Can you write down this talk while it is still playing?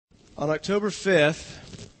On October 5th,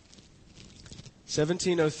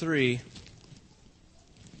 1703,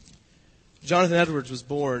 Jonathan Edwards was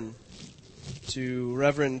born to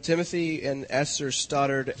Reverend Timothy and Esther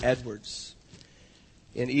Stoddard Edwards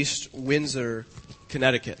in East Windsor,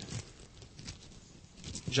 Connecticut.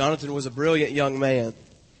 Jonathan was a brilliant young man.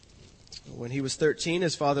 When he was 13,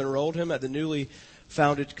 his father enrolled him at the newly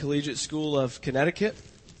founded Collegiate School of Connecticut,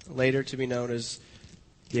 later to be known as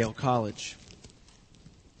Yale College.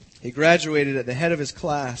 He graduated at the head of his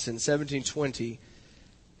class in 1720.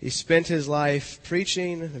 He spent his life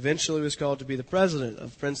preaching, and eventually was called to be the president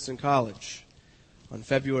of Princeton College on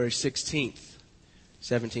February 16th,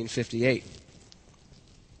 1758.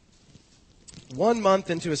 1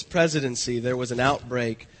 month into his presidency, there was an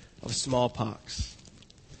outbreak of smallpox.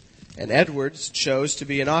 And Edwards chose to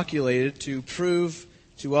be inoculated to prove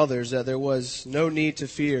to others that there was no need to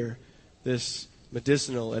fear this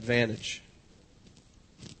medicinal advantage.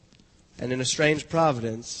 And in a strange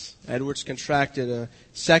providence, Edwards contracted a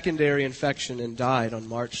secondary infection and died on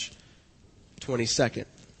March 22nd,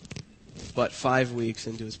 but 5 weeks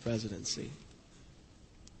into his presidency.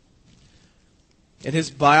 In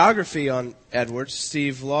his biography on Edwards,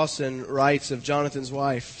 Steve Lawson writes of Jonathan's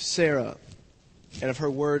wife, Sarah, and of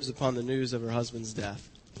her words upon the news of her husband's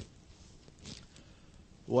death.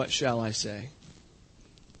 What shall I say?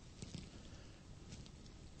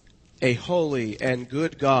 A holy and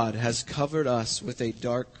good God has covered us with a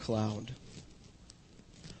dark cloud.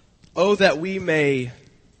 Oh, that we may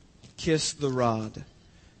kiss the rod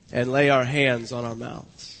and lay our hands on our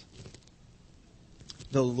mouths.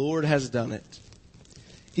 The Lord has done it.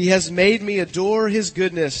 He has made me adore His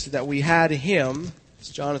goodness that we had Him, it's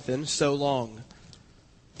Jonathan, so long.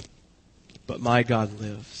 But my God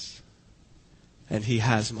lives, and He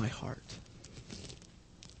has my heart.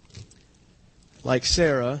 Like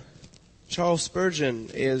Sarah, Charles Spurgeon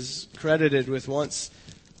is credited with once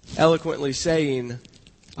eloquently saying,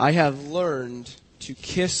 I have learned to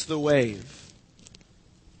kiss the wave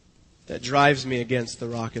that drives me against the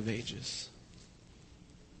rock of ages.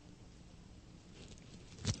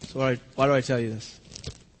 So why do I tell you this?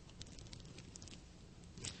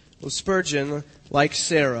 Well, Spurgeon, like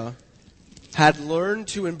Sarah, had learned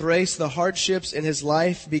to embrace the hardships in his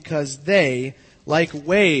life because they, like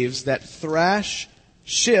waves that thrash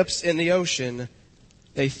ships in the ocean,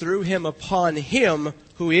 they threw him upon Him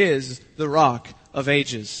who is the rock of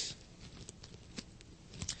ages.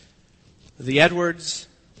 The Edwards,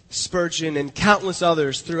 Spurgeon, and countless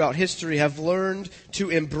others throughout history have learned to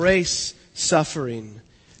embrace suffering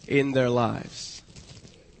in their lives.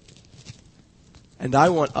 And I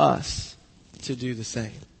want us to do the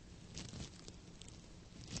same.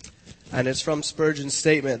 And it's from Spurgeon's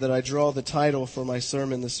statement that I draw the title for my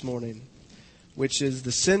sermon this morning, which is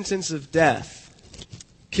The Sentence of Death,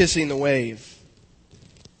 Kissing the Wave.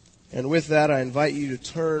 And with that, I invite you to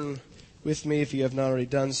turn with me, if you have not already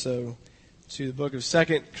done so, to the book of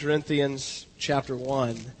 2 Corinthians chapter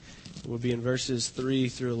 1. We'll be in verses 3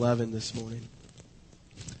 through 11 this morning.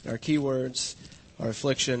 Our key words are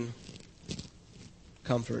affliction,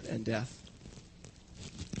 comfort, and death.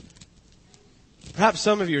 Perhaps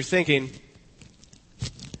some of you are thinking,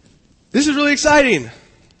 this is really exciting.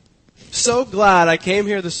 So glad I came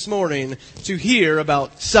here this morning to hear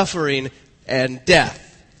about suffering and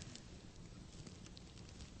death.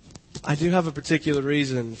 I do have a particular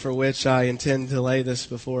reason for which I intend to lay this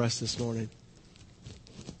before us this morning.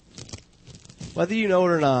 Whether you know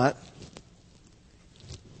it or not,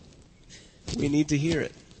 we need to hear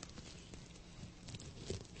it.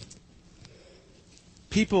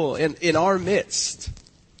 People in our midst,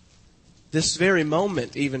 this very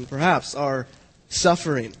moment even perhaps, are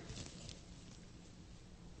suffering.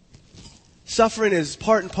 Suffering is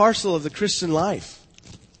part and parcel of the Christian life.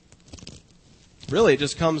 Really,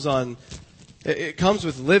 it comes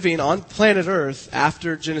with living on planet Earth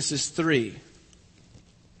after Genesis 3.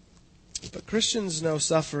 But Christians know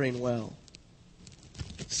suffering well.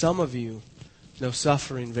 Some of you know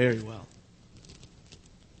suffering very well.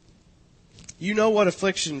 You know what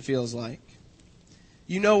affliction feels like.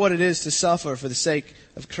 You know what it is to suffer for the sake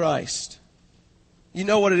of Christ. You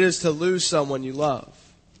know what it is to lose someone you love.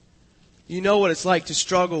 You know what it's like to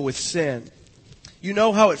struggle with sin. You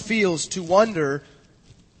know how it feels to wonder,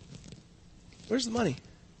 where's the money?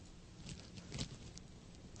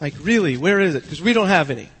 Like, really, where is it? Because we don't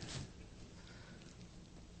have any.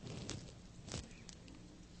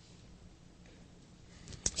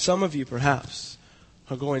 Some of you, perhaps,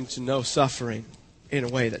 are going to know suffering in a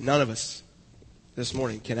way that none of us this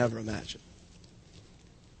morning can ever imagine.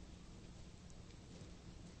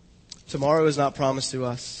 Tomorrow is not promised to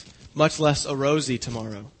us, much less a rosy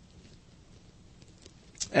tomorrow.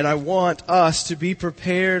 And I want us to be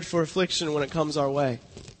prepared for affliction when it comes our way.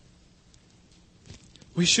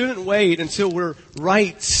 We shouldn't wait until we're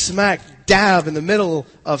right smack dab in the middle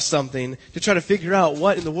of something to try to figure out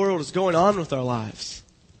what in the world is going on with our lives.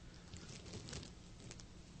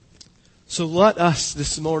 So let us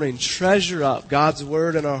this morning treasure up God's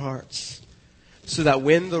Word in our hearts so that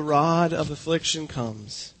when the rod of affliction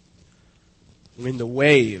comes, when the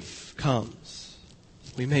wave comes,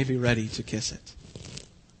 we may be ready to kiss it.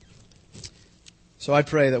 So I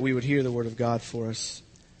pray that we would hear the Word of God for us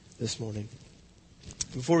this morning.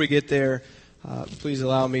 Before we get there, please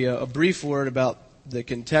allow me a brief word about the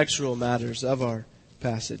contextual matters of our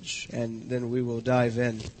passage, and then we will dive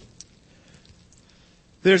in.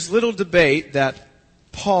 There's little debate that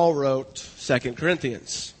Paul wrote 2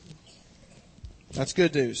 Corinthians. That's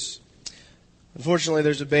good news. Unfortunately,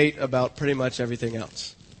 there's debate about pretty much everything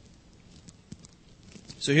else.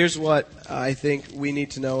 So here's what I think we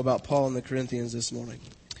need to know about Paul and the Corinthians this morning.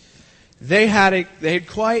 They had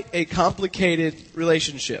quite a complicated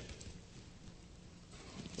relationship.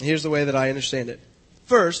 And here's the way that I understand it.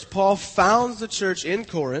 First, Paul founds the church in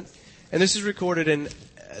Corinth, and this is recorded in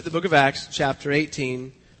the book of Acts, chapter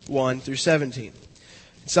 18, 1 through 17.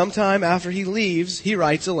 Sometime after he leaves, he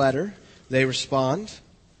writes a letter. They respond.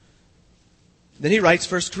 Then he writes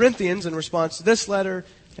 1 Corinthians in response to this letter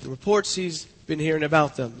and reports he's been hearing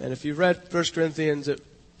about them. And if you've read 1 Corinthians,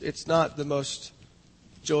 it's not the most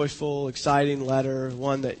joyful, exciting letter,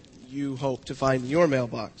 one that you hope to find in your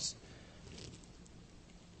mailbox.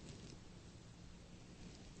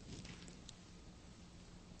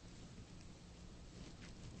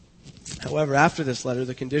 However, after this letter,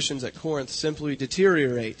 the conditions at Corinth simply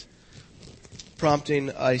deteriorate, prompting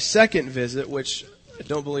a second visit, which I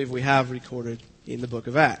don't believe we have recorded in the book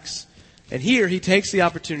of Acts. And here he takes the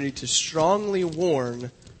opportunity to strongly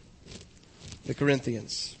warn the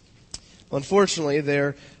Corinthians. Well, unfortunately,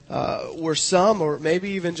 there were some, or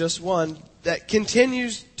maybe even just one, that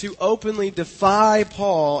continues to openly defy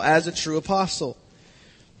Paul as a true apostle.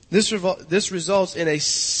 This results in a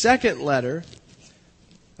second letter,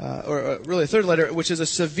 or really a third letter, which is a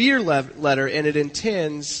severe letter, and it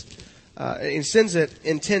sends it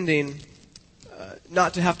intending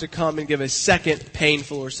not to have to come and give a second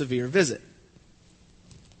painful or severe visit.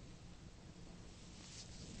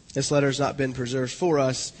 This letter has not been preserved for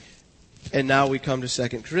us, and now we come to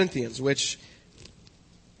 2 Corinthians, which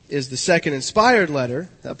is the second inspired letter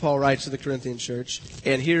that Paul writes to the Corinthian church,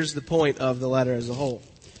 and here's the point of the letter as a whole.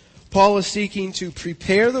 Paul is seeking to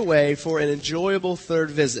prepare the way for an enjoyable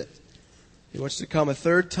third visit. He wants to come a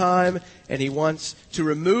third time, and he wants to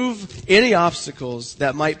remove any obstacles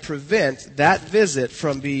that might prevent that visit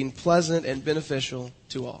from being pleasant and beneficial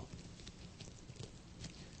to all.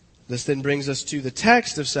 This then brings us to the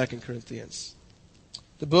text of 2 Corinthians.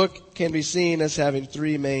 The book can be seen as having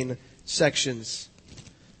three main sections.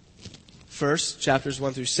 First, chapters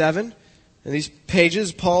 1 through 7. In these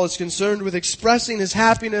pages, Paul is concerned with expressing his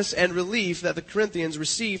happiness and relief that the Corinthians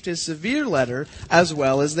received his severe letter as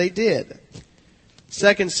well as they did.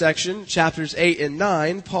 Second section, chapters 8 and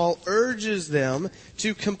 9, Paul urges them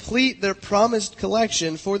to complete their promised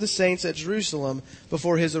collection for the saints at Jerusalem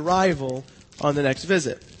before his arrival on the next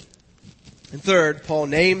visit. And third, Paul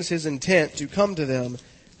names his intent to come to them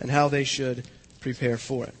and how they should prepare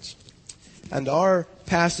for it. And our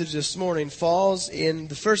passage this morning falls in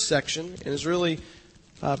the first section and is really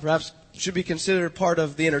perhaps should be considered part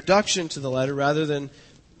of the introduction to the letter rather than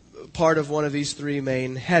part of one of these three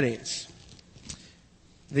main headings.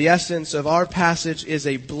 The essence of our passage is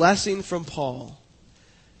a blessing from Paul,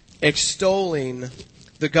 extolling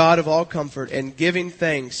the God of all comfort and giving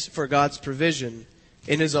thanks for God's provision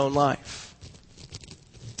in his own life.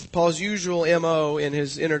 Paul's usual MO in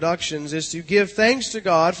his introductions is to give thanks to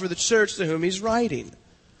God for the church to whom he's writing.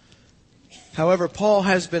 However, Paul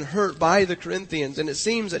has been hurt by the Corinthians, and it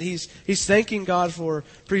seems that he's thanking God for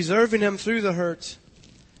preserving him through the hurt.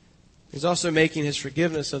 He's also making his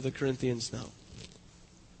forgiveness of the Corinthians known.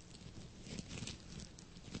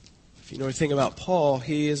 If you know anything about Paul,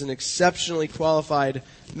 he is an exceptionally qualified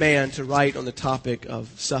man to write on the topic of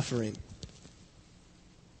suffering.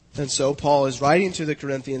 And so Paul is writing to the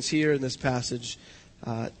Corinthians here in this passage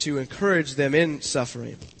to encourage them in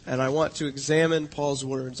suffering. And I want to examine Paul's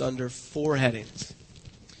words under four headings.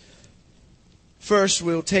 First,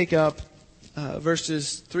 we'll take up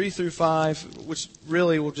verses 3 through 5, which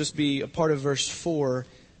really will just be a part of verse 4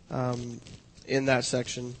 in that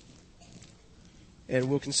section. And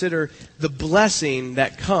we'll consider the blessing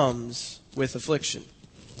that comes with affliction.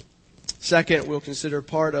 Second, we'll consider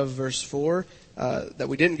part of verse 4 that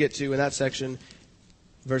we didn't get to in that section,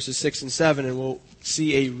 verses 6 and 7, and we'll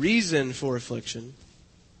see a reason for affliction.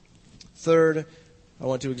 Third, I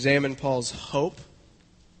want to examine Paul's hope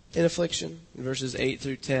in affliction in verses 8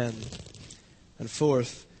 through 10. And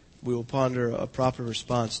fourth, we will ponder a proper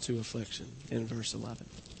response to affliction in verse 11.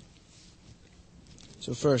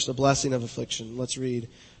 So first, a blessing of affliction. Let's read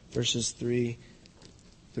verses 3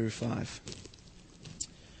 through 5.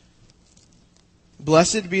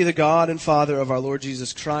 Blessed be the God and Father of our Lord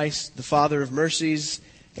Jesus Christ, the Father of mercies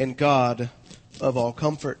and God of all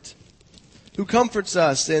comfort, who comforts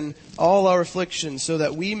us in all our afflictions, so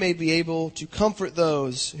that we may be able to comfort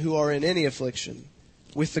those who are in any affliction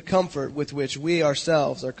with the comfort with which we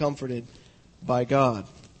ourselves are comforted by God.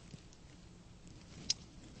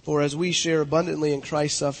 For as we share abundantly in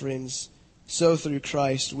Christ's sufferings, so through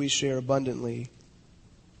Christ we share abundantly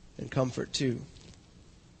in comfort too.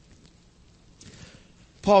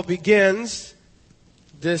 Paul begins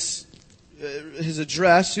his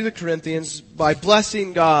address to the Corinthians by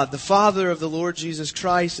blessing God, the Father of the Lord Jesus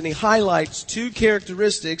Christ, and he highlights two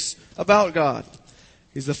characteristics about God.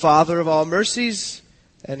 He's the Father of all mercies,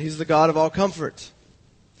 and He's the God of all comfort.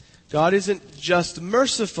 God isn't just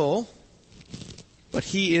merciful, but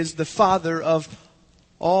He is the Father of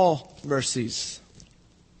all mercies.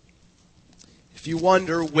 If you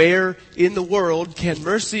wonder where in the world can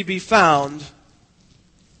mercy be found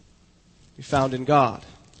in God,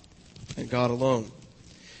 and God alone.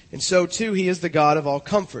 And so too, He is the God of all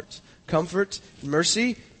comfort. Comfort,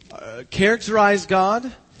 mercy, characterize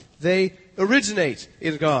God. They originate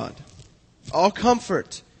in God. All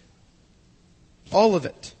comfort, all of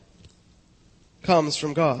it, comes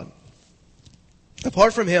from God.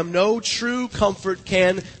 Apart from Him, no true comfort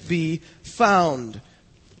can be found.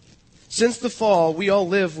 Since the fall, we all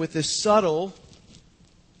live with this subtle,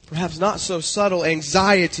 perhaps not so subtle,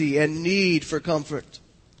 anxiety and need for comfort.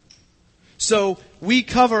 So we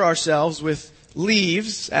cover ourselves with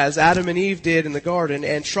leaves, as Adam and Eve did in the garden,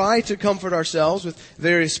 and try to comfort ourselves with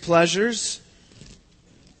various pleasures.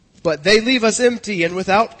 But they leave us empty and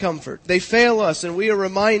without comfort. They fail us, and we are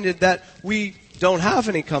reminded that we don't have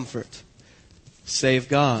any comfort save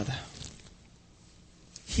God.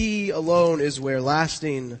 He alone is where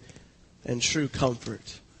lasting and true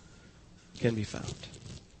comfort can be found.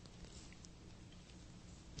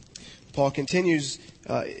 Paul continues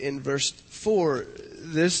in verse 4,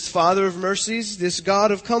 this Father of mercies, this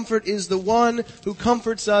God of comfort, is the one who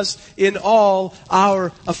comforts us in all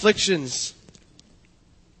our afflictions.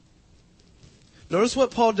 Notice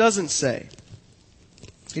what Paul doesn't say.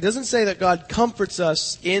 He doesn't say that God comforts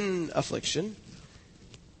us in affliction.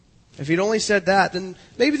 If he'd only said that, then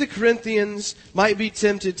maybe the Corinthians might be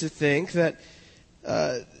tempted to think that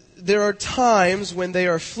there are times when they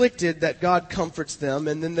are afflicted that God comforts them,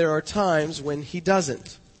 and then there are times when He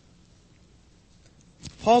doesn't.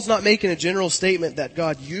 Paul's not making a general statement that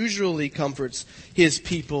God usually comforts His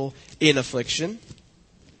people in affliction,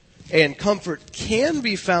 and comfort can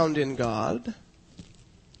be found in God.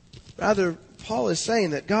 Rather, Paul is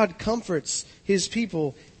saying that God comforts His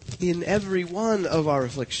people in every one of our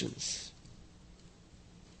afflictions.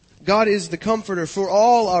 God is the comforter for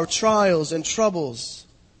all our trials and troubles,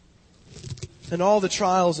 and all the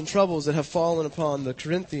trials and troubles that have fallen upon the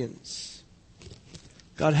Corinthians.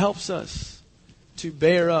 God helps us to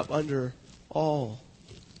bear up under all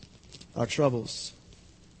our troubles.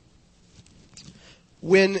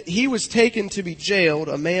 When he was taken to be jailed,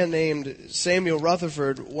 a man named Samuel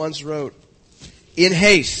Rutherford once wrote, "In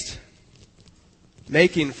haste,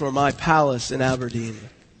 making for my palace in Aberdeen."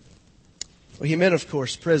 Well, he meant, of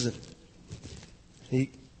course, prison.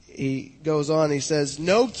 He goes on, he says,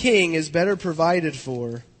 "No king is better provided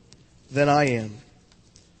for than I am.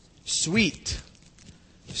 Sweet,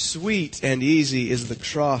 sweet and easy is the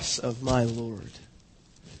cross of my Lord.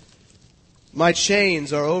 My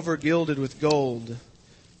chains are over-gilded with gold.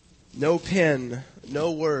 No pen,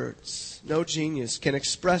 no words, no genius can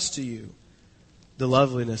express to you the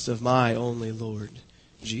loveliness of my only Lord,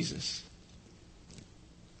 Jesus."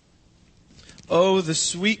 Oh, the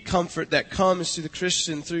sweet comfort that comes to the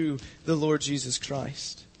Christian through the Lord Jesus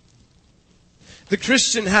Christ. The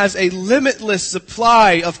Christian has a limitless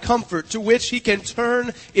supply of comfort to which he can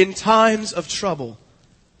turn in times of trouble.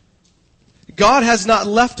 God has not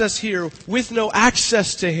left us here with no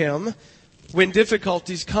access to Him when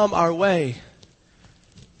difficulties come our way.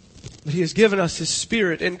 But He has given us His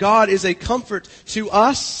Spirit, and God is a comfort to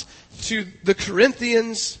us, to the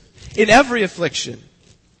Corinthians, in every affliction.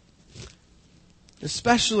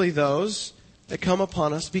 Especially those that come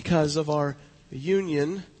upon us because of our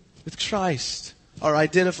union with Christ, our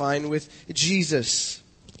identifying with Jesus.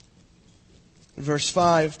 In verse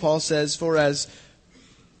 5, Paul says, "For as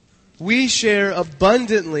we share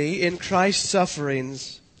abundantly in Christ's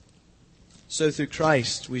sufferings, so through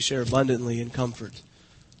Christ we share abundantly in comfort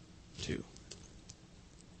too.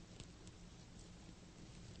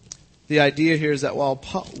 The idea here is that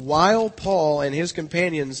while Paul and his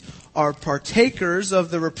companions are partakers of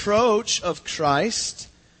the reproach of Christ,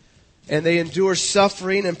 and they endure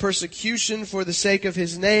suffering and persecution for the sake of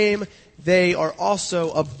His name, they are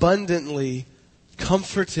also abundantly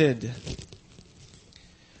comforted.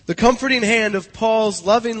 The comforting hand of Paul's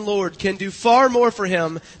loving Lord can do far more for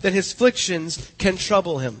him than his afflictions can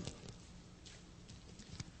trouble him.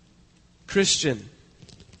 Christian,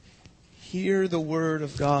 hear the word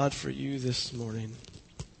of God for you this morning.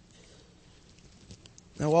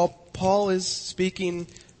 Now, while Paul is speaking,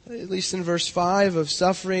 at least in verse 5, of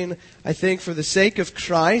suffering, I think, for the sake of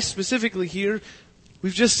Christ, specifically here,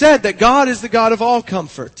 we've just said that God is the God of all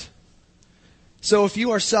comfort. So if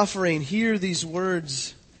you are suffering, hear these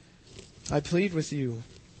words. I plead with you.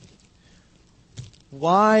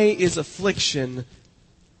 Why is affliction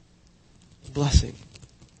a blessing?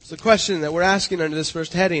 It's the question that we're asking under this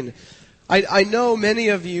first heading. I know many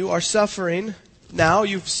of you are suffering now.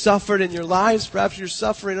 You've suffered in your lives. Perhaps you're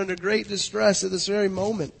suffering under great distress at this very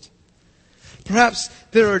moment. Perhaps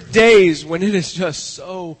there are days when it is just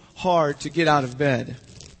so hard to get out of bed.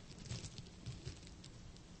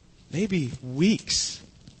 Maybe weeks.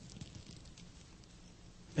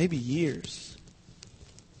 Maybe years.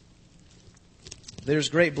 There's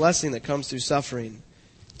great blessing that comes through suffering.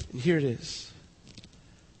 And here it is.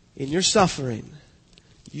 In your suffering,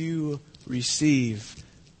 you receive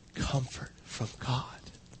comfort from God.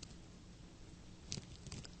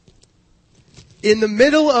 In the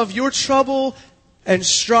middle of your trouble and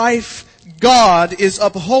strife, God is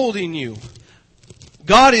upholding you.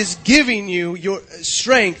 God is giving you your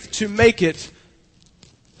strength to make it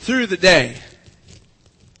through the day.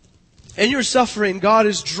 In your suffering, God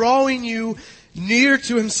is drawing you near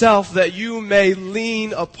to Himself that you may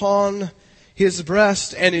lean upon His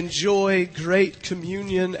breast and enjoy great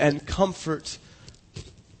communion and comfort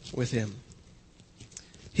with Him.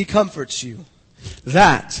 He comforts you.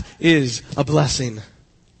 That is a blessing.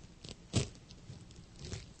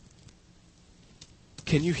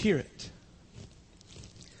 Can you hear it?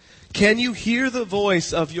 Can you hear the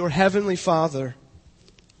voice of your Heavenly Father?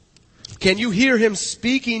 Can you hear Him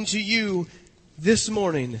speaking to you this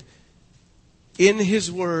morning in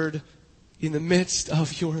His Word in the midst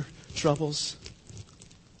of your troubles?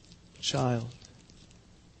 Child,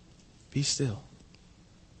 be still.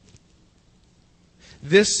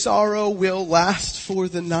 This sorrow will last for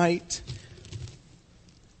the night,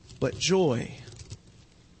 but joy,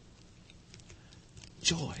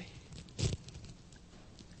 joy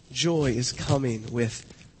is coming with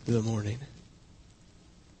the morning.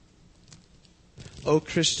 O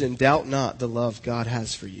Christian, doubt not the love God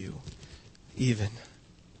has for you, even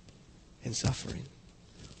in suffering.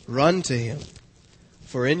 Run to Him,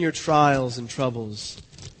 for in your trials and troubles,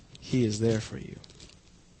 He is there for you.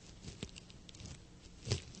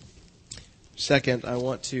 Second, I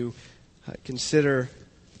want to consider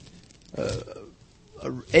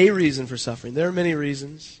a reason for suffering. There are many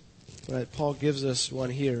reasons, but Paul gives us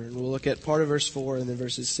one here, and we'll look at part of verse 4 and then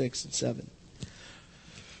verses 6 and 7.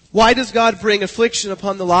 Why does God bring affliction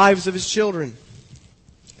upon the lives of His children?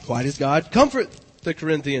 Why does God comfort the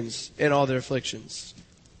Corinthians in all their afflictions?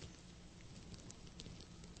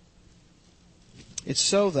 It's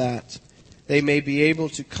so that they may be able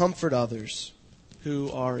to comfort others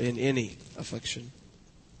who are in any affliction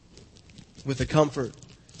with the comfort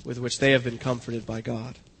with which they have been comforted by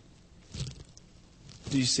God.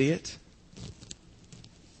 Do you see it?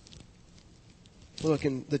 Look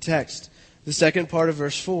in the text. The second part of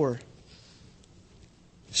verse 4.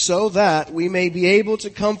 So that we may be able to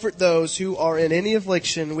comfort those who are in any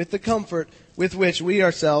affliction with the comfort with which we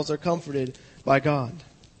ourselves are comforted by God.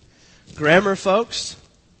 Grammar, folks.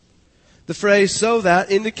 The phrase "so that"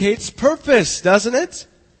 indicates purpose, doesn't it?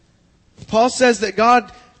 Paul says that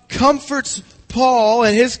God comforts Paul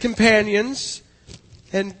and his companions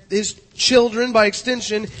and his children, by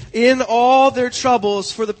extension, in all their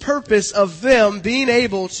troubles for the purpose of them being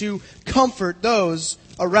able to comfort those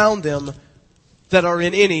around them that are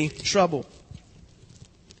in any trouble.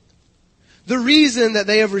 The reason that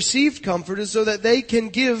they have received comfort is so that they can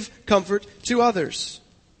give comfort to others.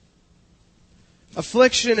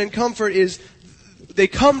 Affliction and comfort they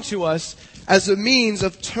come to us as a means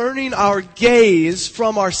of turning our gaze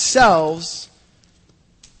from ourselves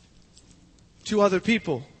to other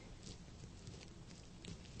people.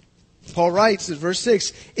 Paul writes in verse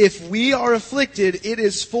 6, if we are afflicted, it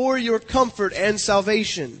is for your comfort and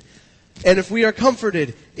salvation. And if we are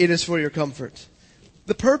comforted, it is for your comfort.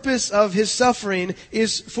 The purpose of his suffering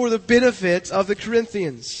is for the benefit of the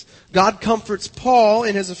Corinthians. God comforts Paul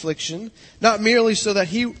in his affliction, not merely so that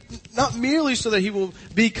he will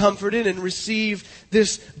be comforted and receive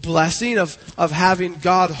this blessing of having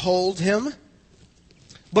God hold him,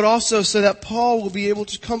 but also so that Paul will be able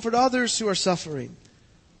to comfort others who are suffering.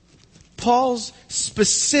 Paul's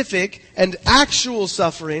specific and actual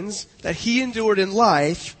sufferings that he endured in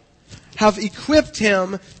life have equipped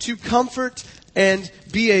him to comfort and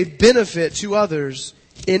be a benefit to others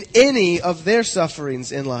in any of their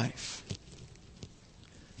sufferings in life.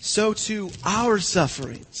 So too our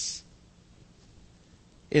sufferings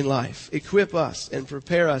in life equip us and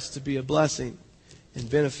prepare us to be a blessing and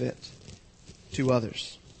benefit to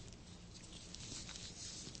others.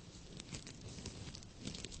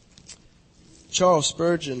 Charles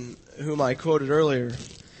Spurgeon, whom I quoted earlier,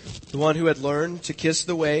 the one who had learned to kiss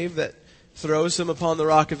the wave that throws him upon the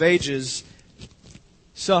rock of ages,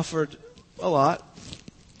 suffered a lot.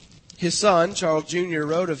 His son, Charles Jr.,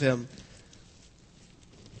 wrote of him,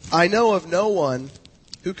 "I know of no one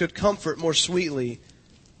who could comfort more sweetly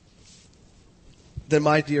than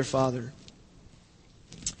my dear father.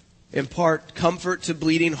 Impart comfort to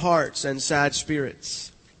bleeding hearts and sad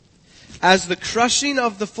spirits. As the crushing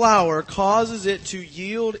of the flower causes it to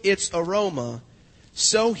yield its aroma,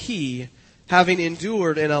 so he, having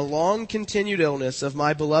endured in a long continued illness of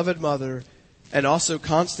my beloved mother, and also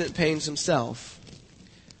constant pains himself,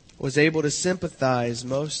 was able to sympathize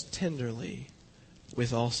most tenderly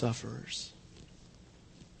with all sufferers."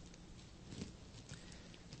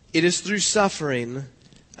 It is through suffering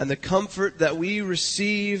and the comfort that we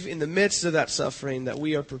receive in the midst of that suffering that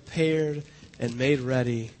we are prepared and made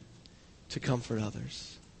ready to comfort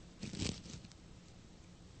others.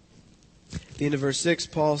 At the end of verse 6,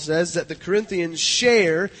 Paul says that the Corinthians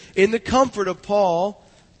share in the comfort of Paul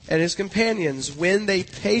and his companions when they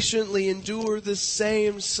patiently endure the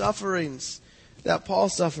same sufferings that Paul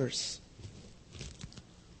suffers.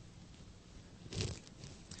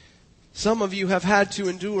 Some of you have had to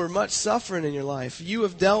endure much suffering in your life. You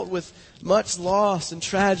have dealt with much loss and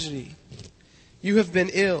tragedy. You have been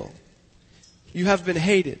ill. You have been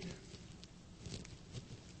hated.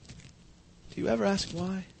 Do you ever ask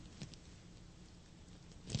why?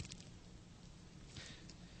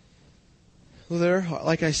 Well, there,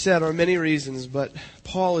 like I said, are many reasons, but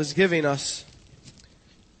Paul is giving us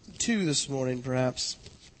two this morning, perhaps.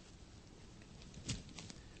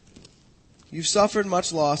 You've suffered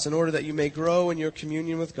much loss in order that you may grow in your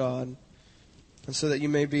communion with God, and so that you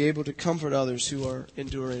may be able to comfort others who are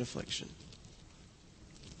enduring affliction.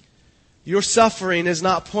 Your suffering is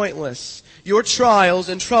not pointless. Your trials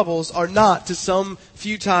and troubles are not to some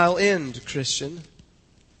futile end, Christian.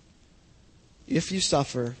 If you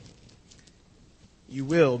suffer, you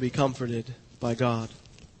will be comforted by God.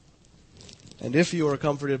 And if you are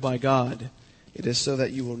comforted by God, it is so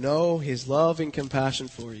that you will know His love and compassion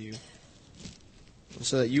for you, and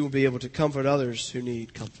so that you will be able to comfort others who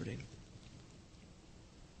need comforting.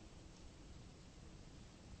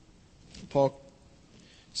 Paul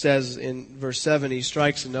says in verse 7, he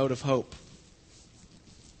strikes a note of hope.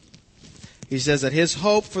 He says that his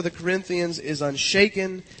hope for the Corinthians is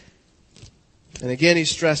unshaken. And again he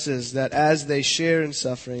stresses that as they share in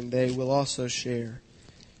suffering, they will also share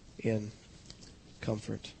in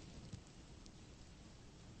comfort.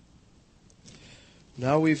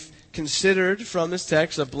 Now we've considered from this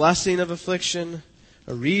text a blessing of affliction,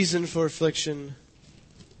 a reason for affliction.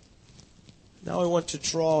 Now I want to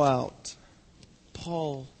draw out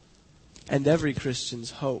Paul and every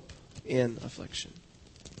Christian's hope in affliction.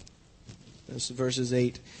 This is verses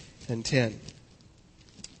 8 and 10.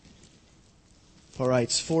 Paul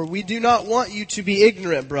writes, "For we do not want you to be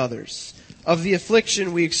ignorant, brothers, of the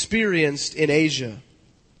affliction we experienced in Asia.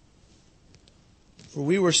 For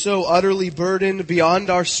we were so utterly burdened beyond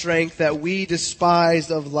our strength that we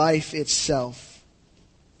despised of life itself.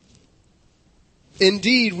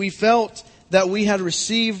 Indeed, we felt that we had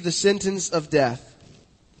received the sentence of death.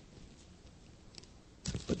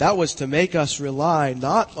 But that was to make us rely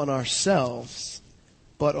not on ourselves,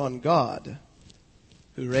 but on God,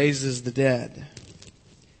 who raises the dead.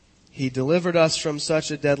 He delivered us from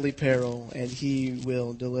such a deadly peril, and He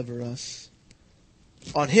will deliver us.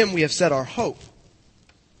 On Him we have set our hope,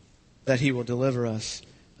 that He will deliver us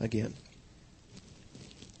again."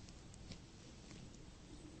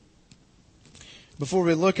 Before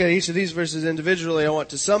we look at each of these verses individually, I want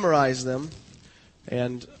to summarize them.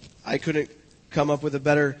 And I couldn't come up with a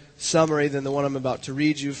better summary than the one I'm about to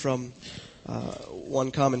read you from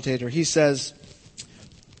one commentator. He says,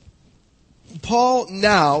 Paul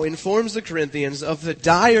now informs the Corinthians of the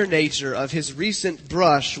dire nature of his recent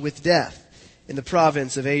brush with death in the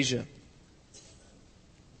province of Asia.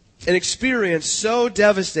 An experience so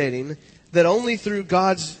devastating that only through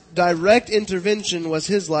God's direct intervention was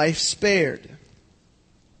his life spared.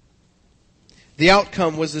 The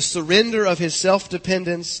outcome was the surrender of his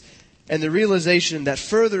self-dependence and the realization that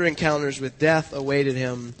further encounters with death awaited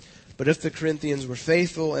him. But if the Corinthians were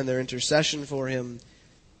faithful in their intercession for him,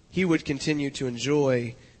 he would continue to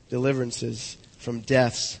enjoy deliverances from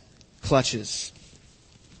death's clutches.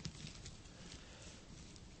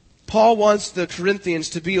 Paul wants the Corinthians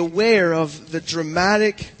to be aware of the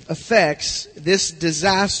dramatic effects this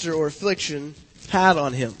disaster or affliction had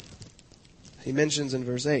on him. He mentions in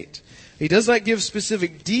verse 8. He does not give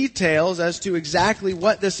specific details as to exactly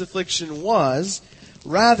what this affliction was.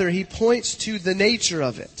 Rather, he points to the nature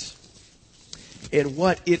of it and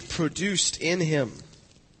what it produced in him.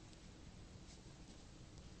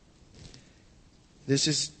 This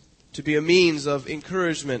is to be a means of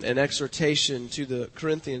encouragement and exhortation to the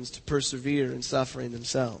Corinthians to persevere in suffering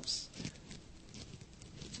themselves.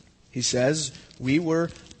 He says, we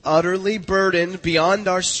were utterly burdened beyond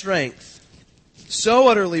our strength, so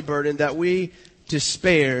utterly burdened that we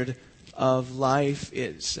despaired of life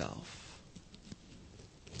itself.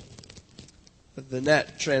 The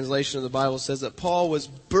Net translation of the Bible says that Paul was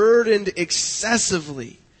burdened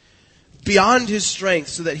excessively beyond his strength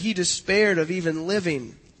so that he despaired of even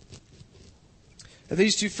living. And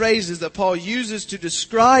these two phrases that Paul uses to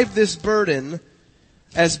describe this burden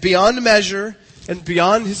as beyond measure and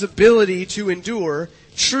beyond his ability to endure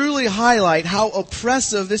truly highlight how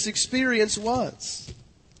oppressive this experience was.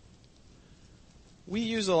 We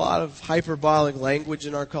use a lot of hyperbolic language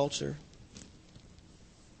in our culture,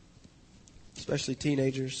 especially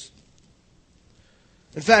teenagers.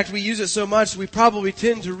 In fact, we use it so much we probably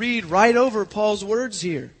tend to read right over Paul's words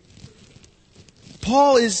here.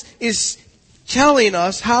 Paul is telling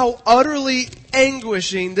us how utterly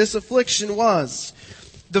anguishing this affliction was.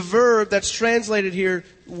 The verb that's translated here,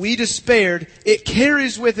 we despaired, it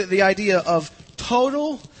carries with it the idea of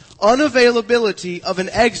total unavailability of an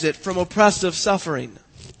exit from oppressive suffering.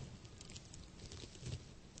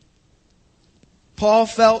 Paul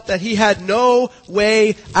felt that he had no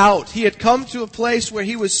way out. He had come to a place where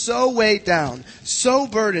he was so weighed down, so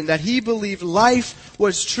burdened, that he believed life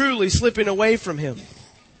was truly slipping away from him.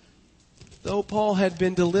 Though Paul had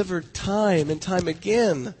been delivered time and time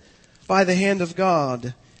again by the hand of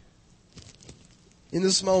God, in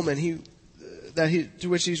this moment to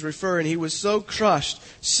which he's referring, he was so crushed,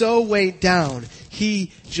 so weighed down,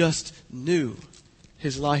 he just knew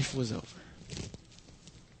his life was over.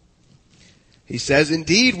 He says,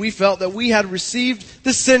 indeed, we felt that we had received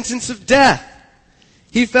the sentence of death.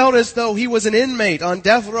 He felt as though he was an inmate on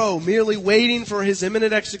death row, merely waiting for his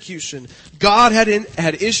imminent execution. God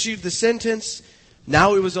had issued the sentence.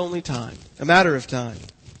 Now it was only time, a matter of time.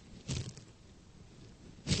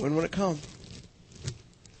 When would it come?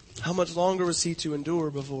 How much longer was he to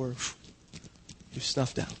endure before he was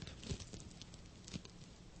snuffed out?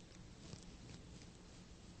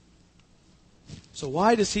 So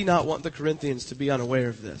why does he not want the Corinthians to be unaware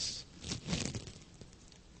of this?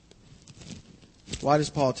 Why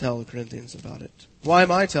does Paul tell the Corinthians about it? Why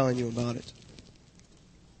am I telling you about it?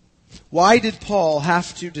 Why did Paul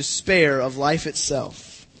have to despair of life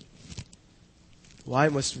itself? Why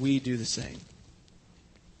must we do the same?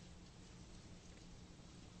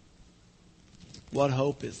 What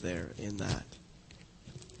hope is there in that?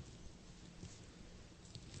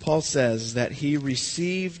 Paul says that he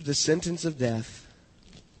received the sentence of death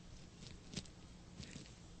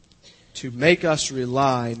to make us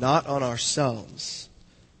rely not on ourselves,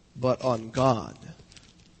 but on God,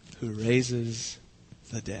 who raises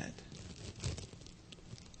the dead.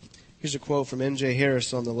 Here's a quote from M.J.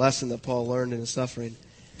 Harris on the lesson that Paul learned in his suffering.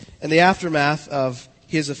 In the aftermath of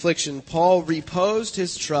his affliction, Paul reposed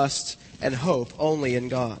his trust and hope only in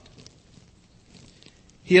God.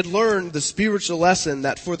 He had learned the spiritual lesson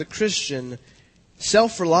that for the Christian,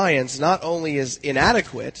 self-reliance not only is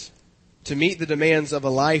inadequate to meet the demands of a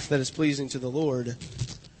life that is pleasing to the Lord,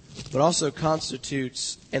 but also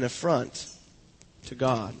constitutes an affront to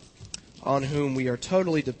God, on whom we are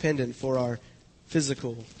totally dependent for our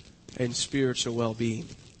physical and spiritual well-being.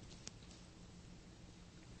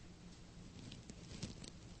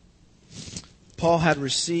 Paul had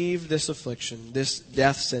received this affliction, this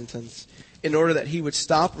death sentence, in order that he would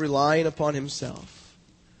stop relying upon himself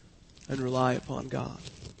and rely upon God.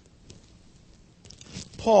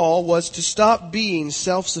 Paul was to stop being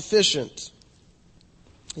self-sufficient.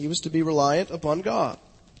 He was to be reliant upon God.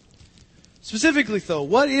 Specifically, though,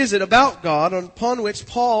 what is it about God upon which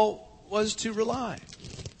Paul was to rely?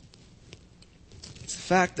 It's the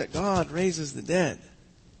fact that God raises the dead.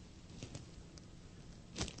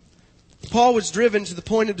 Paul was driven to the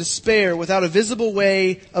point of despair without a visible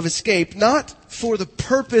way of escape, not for the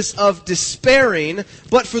purpose of despairing,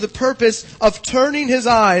 but for the purpose of turning his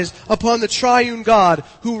eyes upon the triune God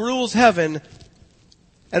who rules heaven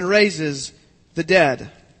and raises the dead.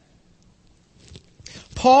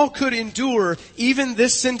 Paul could endure even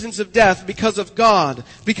this sentence of death because of God,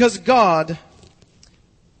 because God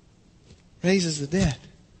raises the dead.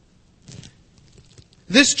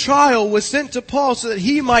 This trial was sent to Paul so that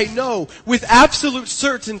he might know with absolute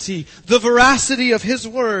certainty the veracity of his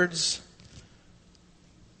words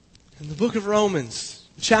in the book of Romans,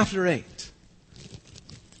 chapter 8.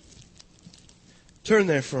 Turn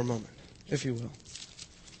there for a moment, if you will.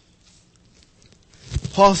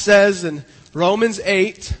 Paul says in Romans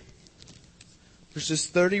 8, verses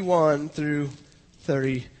 31 through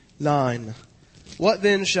 39. What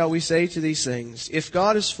then shall we say to these things? If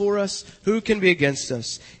God is for us, who can be against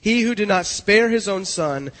us? He who did not spare his own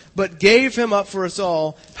Son, but gave him up for us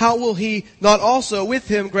all, how will he not also with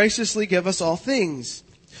him graciously give us all things?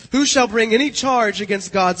 Who shall bring any charge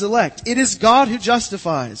against God's elect? It is God who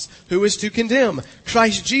justifies. Who is to condemn?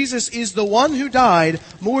 Christ Jesus is the one who died,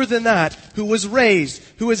 more than that, who was raised,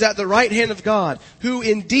 who is at the right hand of God, who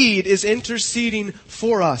indeed is interceding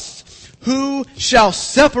for us. Who shall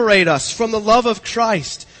separate us from the love of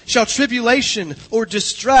Christ? Shall tribulation or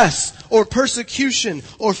distress or persecution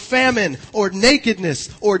or famine or nakedness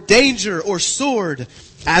or danger or sword?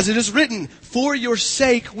 As it is written, for your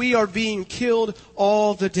sake we are being killed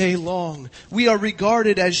all the day long. We are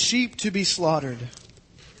regarded as sheep to be slaughtered.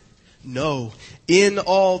 No, in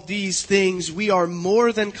all these things we are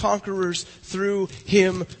more than conquerors through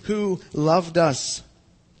Him who loved us.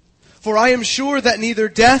 For I am sure that neither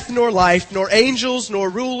death nor life, nor angels, nor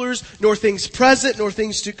rulers, nor things present, nor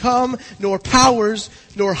things to come, nor powers,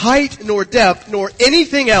 nor height, nor depth, nor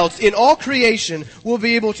anything else in all creation will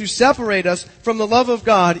be able to separate us from the love of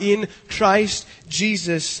God in Christ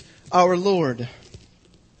Jesus our Lord.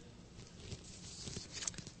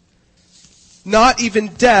 Not even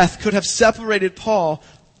death could have separated Paul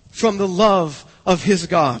from the love of his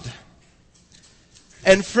God.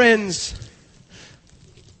 And friends,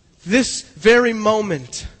 this very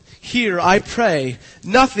moment, here I pray,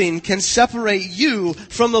 nothing can separate you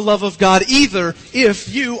from the love of God either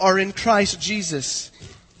if you are in Christ Jesus.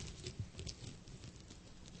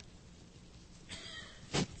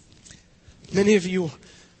 Many of you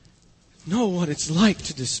know what it's like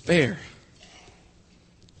to despair.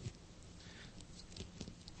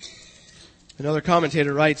 Another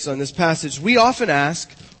commentator writes on this passage, we often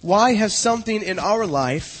ask, why has something in our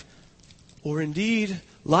life, or indeed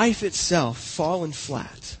life itself, fallen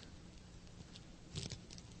flat?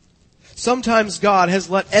 Sometimes God has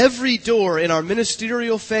let every door in our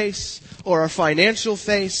ministerial face, or our financial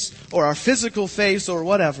face, or our physical face, or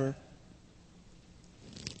whatever.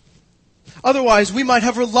 Otherwise, we might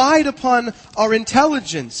have relied upon our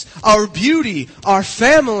intelligence, our beauty, our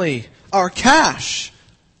family, our cash,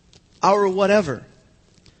 our whatever.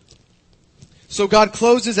 So God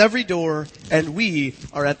closes every door, and we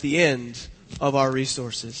are at the end of our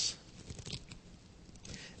resources.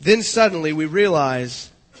 Then suddenly we realize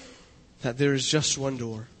that there is just one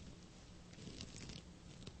door.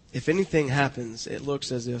 If anything happens, it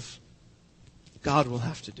looks as if God will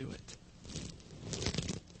have to do it.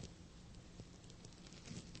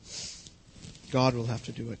 God will have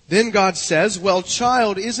to do it. Then God says, well,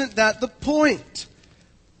 child, isn't that the point?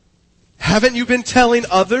 Haven't you been telling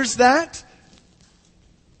others that?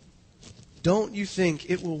 Don't you think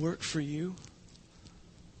it will work for you?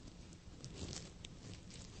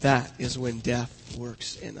 That is when death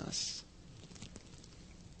works in us.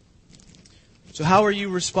 So how are you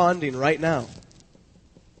responding right now?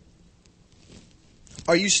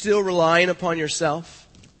 Are you still relying upon yourself?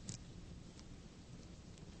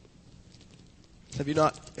 Have you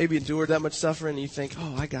not maybe endured that much suffering and you think,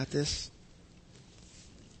 oh, I got this?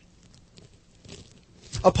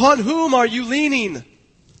 Upon whom are you leaning?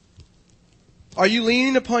 Are you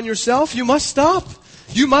leaning upon yourself? You must stop.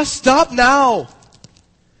 You must stop now.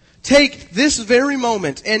 Take this very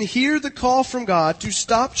moment and hear the call from God to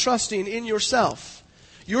stop trusting in yourself.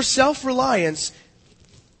 Your self-reliance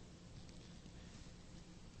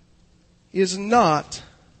is not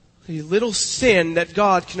a little sin that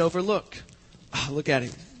God can overlook. Oh, look at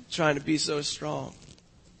him, trying to be so strong.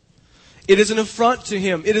 It is an affront to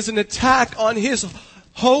Him. It is an attack on His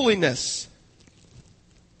holiness.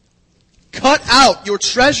 cut out your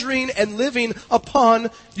treasuring and living upon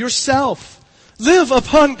yourself. Live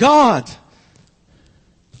upon God.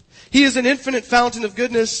 He is an infinite fountain of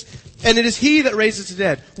goodness, and it is He that raises the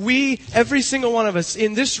dead. We, every single one of us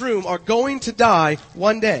in this room, are going to die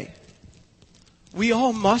one day. We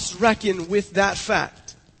all must reckon with that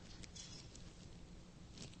fact.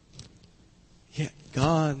 Yet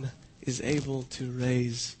God is able to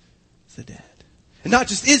raise the dead. And not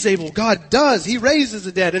just is able, God does. He raises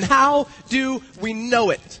the dead. And how do we know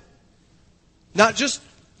it? Not just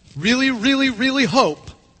really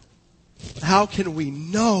hope. How can we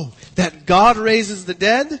know that God raises the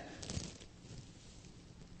dead?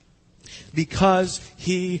 Because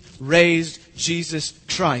He raised Jesus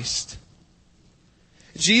Christ.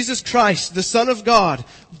 Jesus Christ, the Son of God,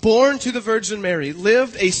 born to the Virgin Mary,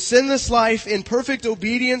 lived a sinless life in perfect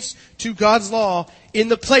obedience to God's law in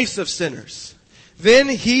the place of sinners. Then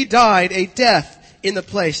He died a death in the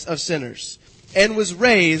place of sinners and was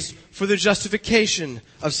raised for the justification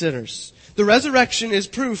of sinners. The resurrection is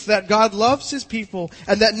proof that God loves His people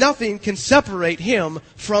and that nothing can separate Him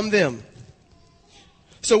from them.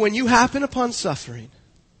 So when you happen upon suffering,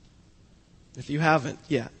 if you haven't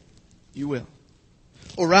yet, you will.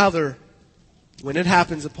 Or rather, when it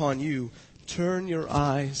happens upon you, turn your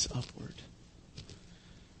eyes upward.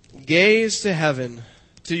 Gaze to heaven,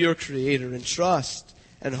 to your Creator, and trust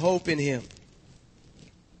and hope in Him.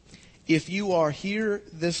 If you are here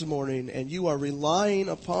this morning and you are relying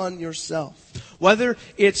upon yourself, whether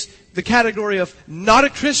it's the category of not a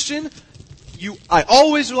Christian, I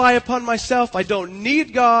always rely upon myself, I don't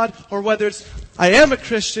need God, or whether it's I am a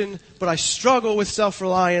Christian, but I struggle with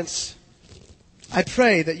self-reliance, I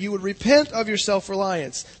pray that you would repent of your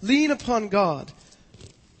self-reliance. Lean upon God.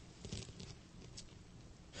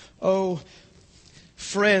 Oh,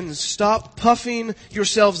 friends, stop puffing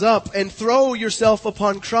yourselves up and throw yourself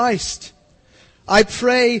upon Christ. I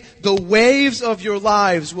pray the waves of your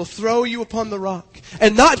lives will throw you upon the rock.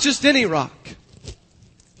 And not just any rock,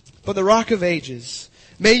 but the rock of ages.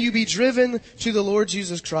 May you be driven to the Lord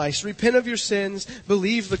Jesus Christ. Repent of your sins.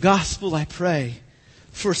 Believe the gospel, I pray.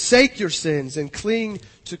 Forsake your sins and cling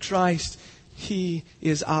to Christ. He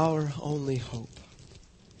is our only hope.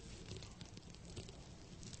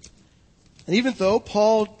 And even though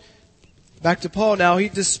back to Paul now, he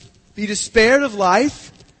despaired of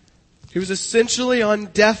life. He was essentially on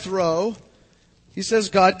death row. He says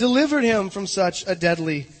God delivered him from such a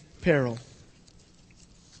deadly peril.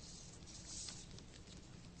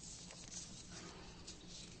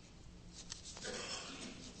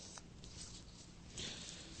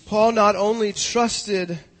 Paul not only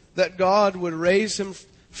trusted that God would raise him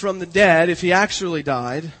from the dead if he actually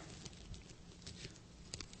died,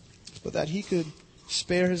 but that he could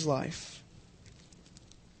spare his life.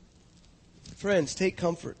 Friends, take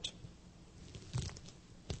comfort.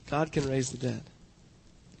 God can raise the dead.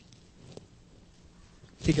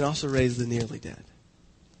 He can also raise the nearly dead.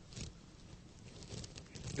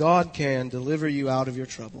 God can deliver you out of your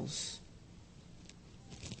troubles.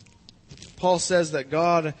 Paul says that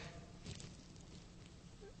God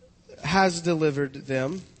has delivered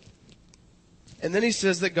them. And then he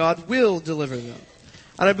says that God will deliver them.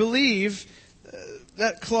 And I believe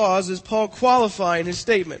that clause is Paul qualifying his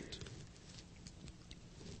statement.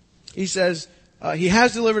 He says, He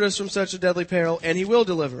has delivered us from such a deadly peril, and He will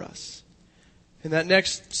deliver us. In that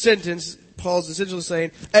next sentence, Paul's essentially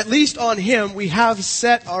saying, at least on Him we have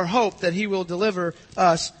set our hope that He will deliver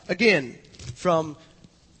us again from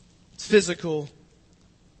physical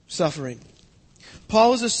suffering.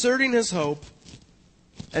 Paul is asserting his hope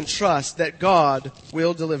and trust that God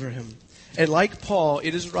will deliver him. And like Paul,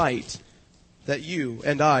 it is right that you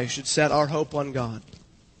and I should set our hope on God,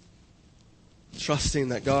 trusting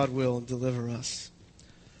that God will deliver us.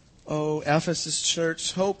 Oh, Ephesus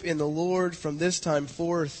church, hope in the Lord from this time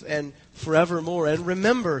forth and forevermore. And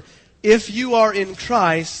remember, if you are in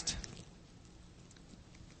Christ,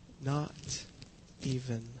 not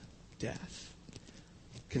even death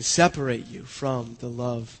can separate you from the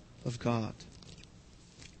love of God.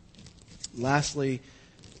 Lastly,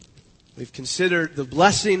 we've considered the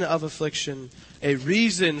blessing of affliction, a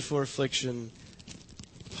reason for affliction,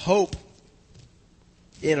 hope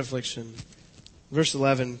in affliction. Verse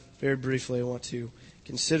 11, very briefly, I want to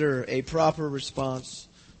consider a proper response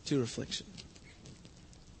to affliction.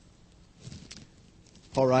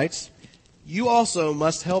 Paul writes, you also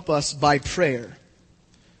must help us by prayer,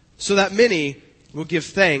 so that many will give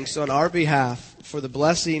thanks on our behalf for the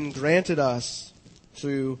blessing granted us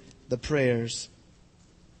through the prayers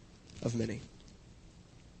of many.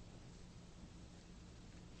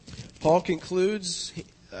 Paul concludes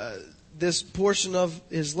this portion of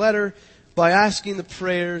his letter by asking for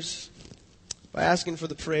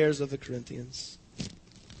the prayers of the Corinthians.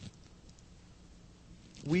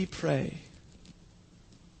 We pray,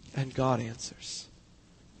 and God answers.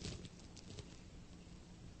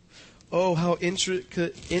 Oh, how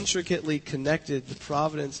intricately connected the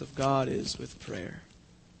providence of God is with prayer.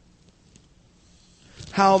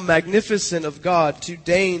 How magnificent of God to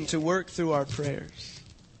deign to work through our prayers,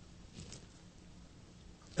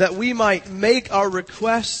 that we might make our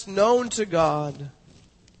requests known to God,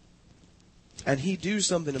 and He do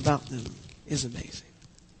something about them is amazing.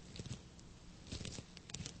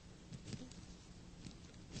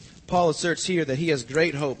 Paul asserts here that he has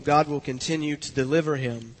great hope God will continue to deliver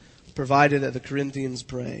him, provided that the Corinthians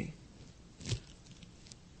pray.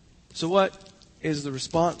 So what is the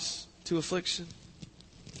response to affliction?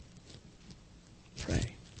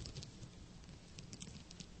 Pray.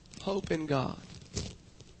 Hope in God.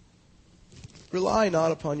 Rely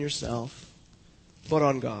not upon yourself, but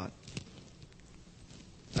on God.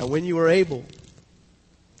 And when you are able,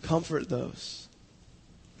 comfort those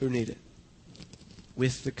who need it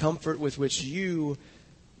with the comfort with which you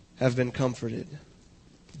have been comforted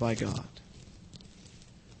by God.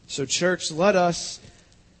 So, church, let us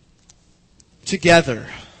together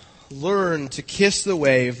learn to kiss the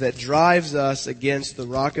wave that drives us against the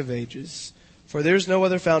rock of ages, for there is no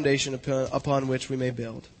other foundation upon which we may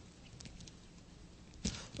build.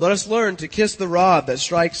 Let us learn to kiss the rod that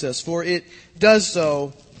strikes us, for it does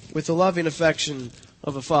so with the loving affection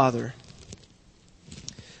of a father.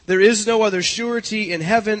 There is no other surety in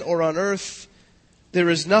heaven or on earth. There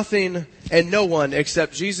is nothing and no one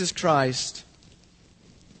except Jesus Christ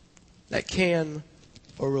that can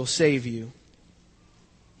or will save you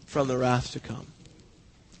from the wrath to come.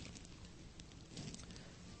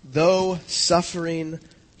 Though suffering,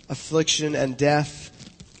 affliction, and death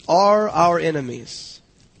are our enemies,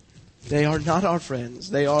 they are not our friends.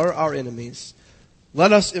 They are our enemies.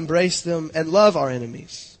 Let us embrace them and love our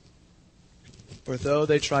enemies. For though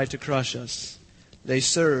they try to crush us, they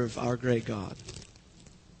serve our great God.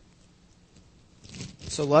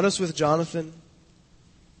 So let us, with Jonathan,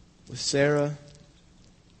 with Sarah,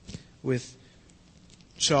 with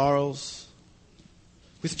Charles,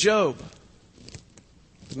 with Job,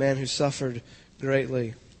 the man who suffered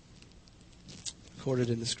greatly, recorded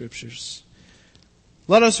in the Scriptures.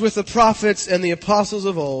 Let us, with the prophets and the apostles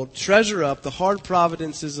of old, treasure up the hard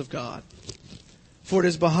providences of God. For it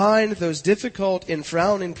is behind those difficult and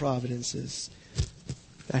frowning providences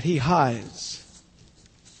that He hides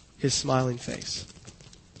His smiling face.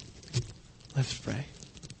 Let's pray.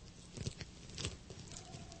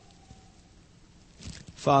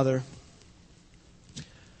 Father,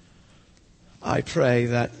 I pray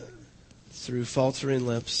that through faltering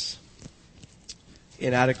lips,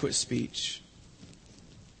 inadequate speech,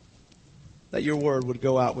 that your word would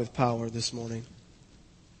go out with power this morning.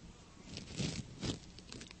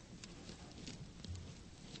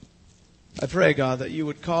 I pray, God, that you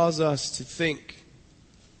would cause us to think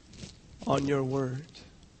on your word.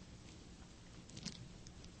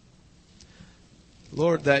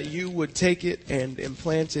 Lord, that you would take it and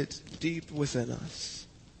implant it deep within us.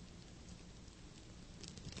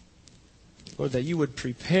 Lord, that you would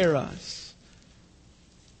prepare us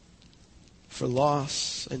for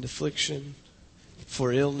loss and affliction,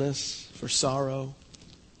 for illness, for sorrow.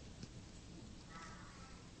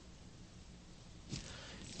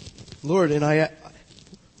 Lord, and I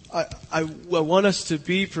want us to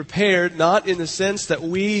be prepared, not in the sense that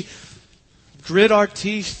we grit our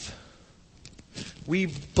teeth, we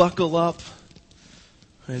buckle up,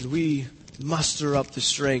 and we muster up the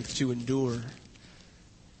strength to endure.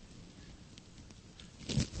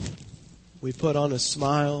 We put on a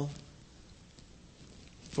smile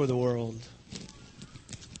for the world,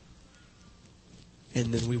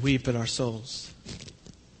 and then we weep in our souls.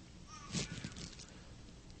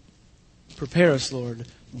 Prepare us, Lord,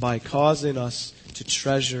 by causing us to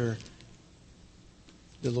treasure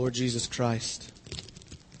the Lord Jesus Christ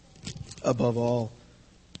above all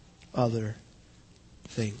other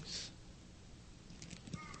things.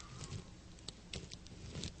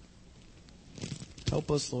 Help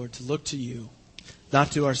us, Lord, to look to you,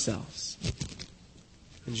 not to ourselves.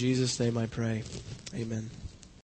 In Jesus' name I pray. Amen.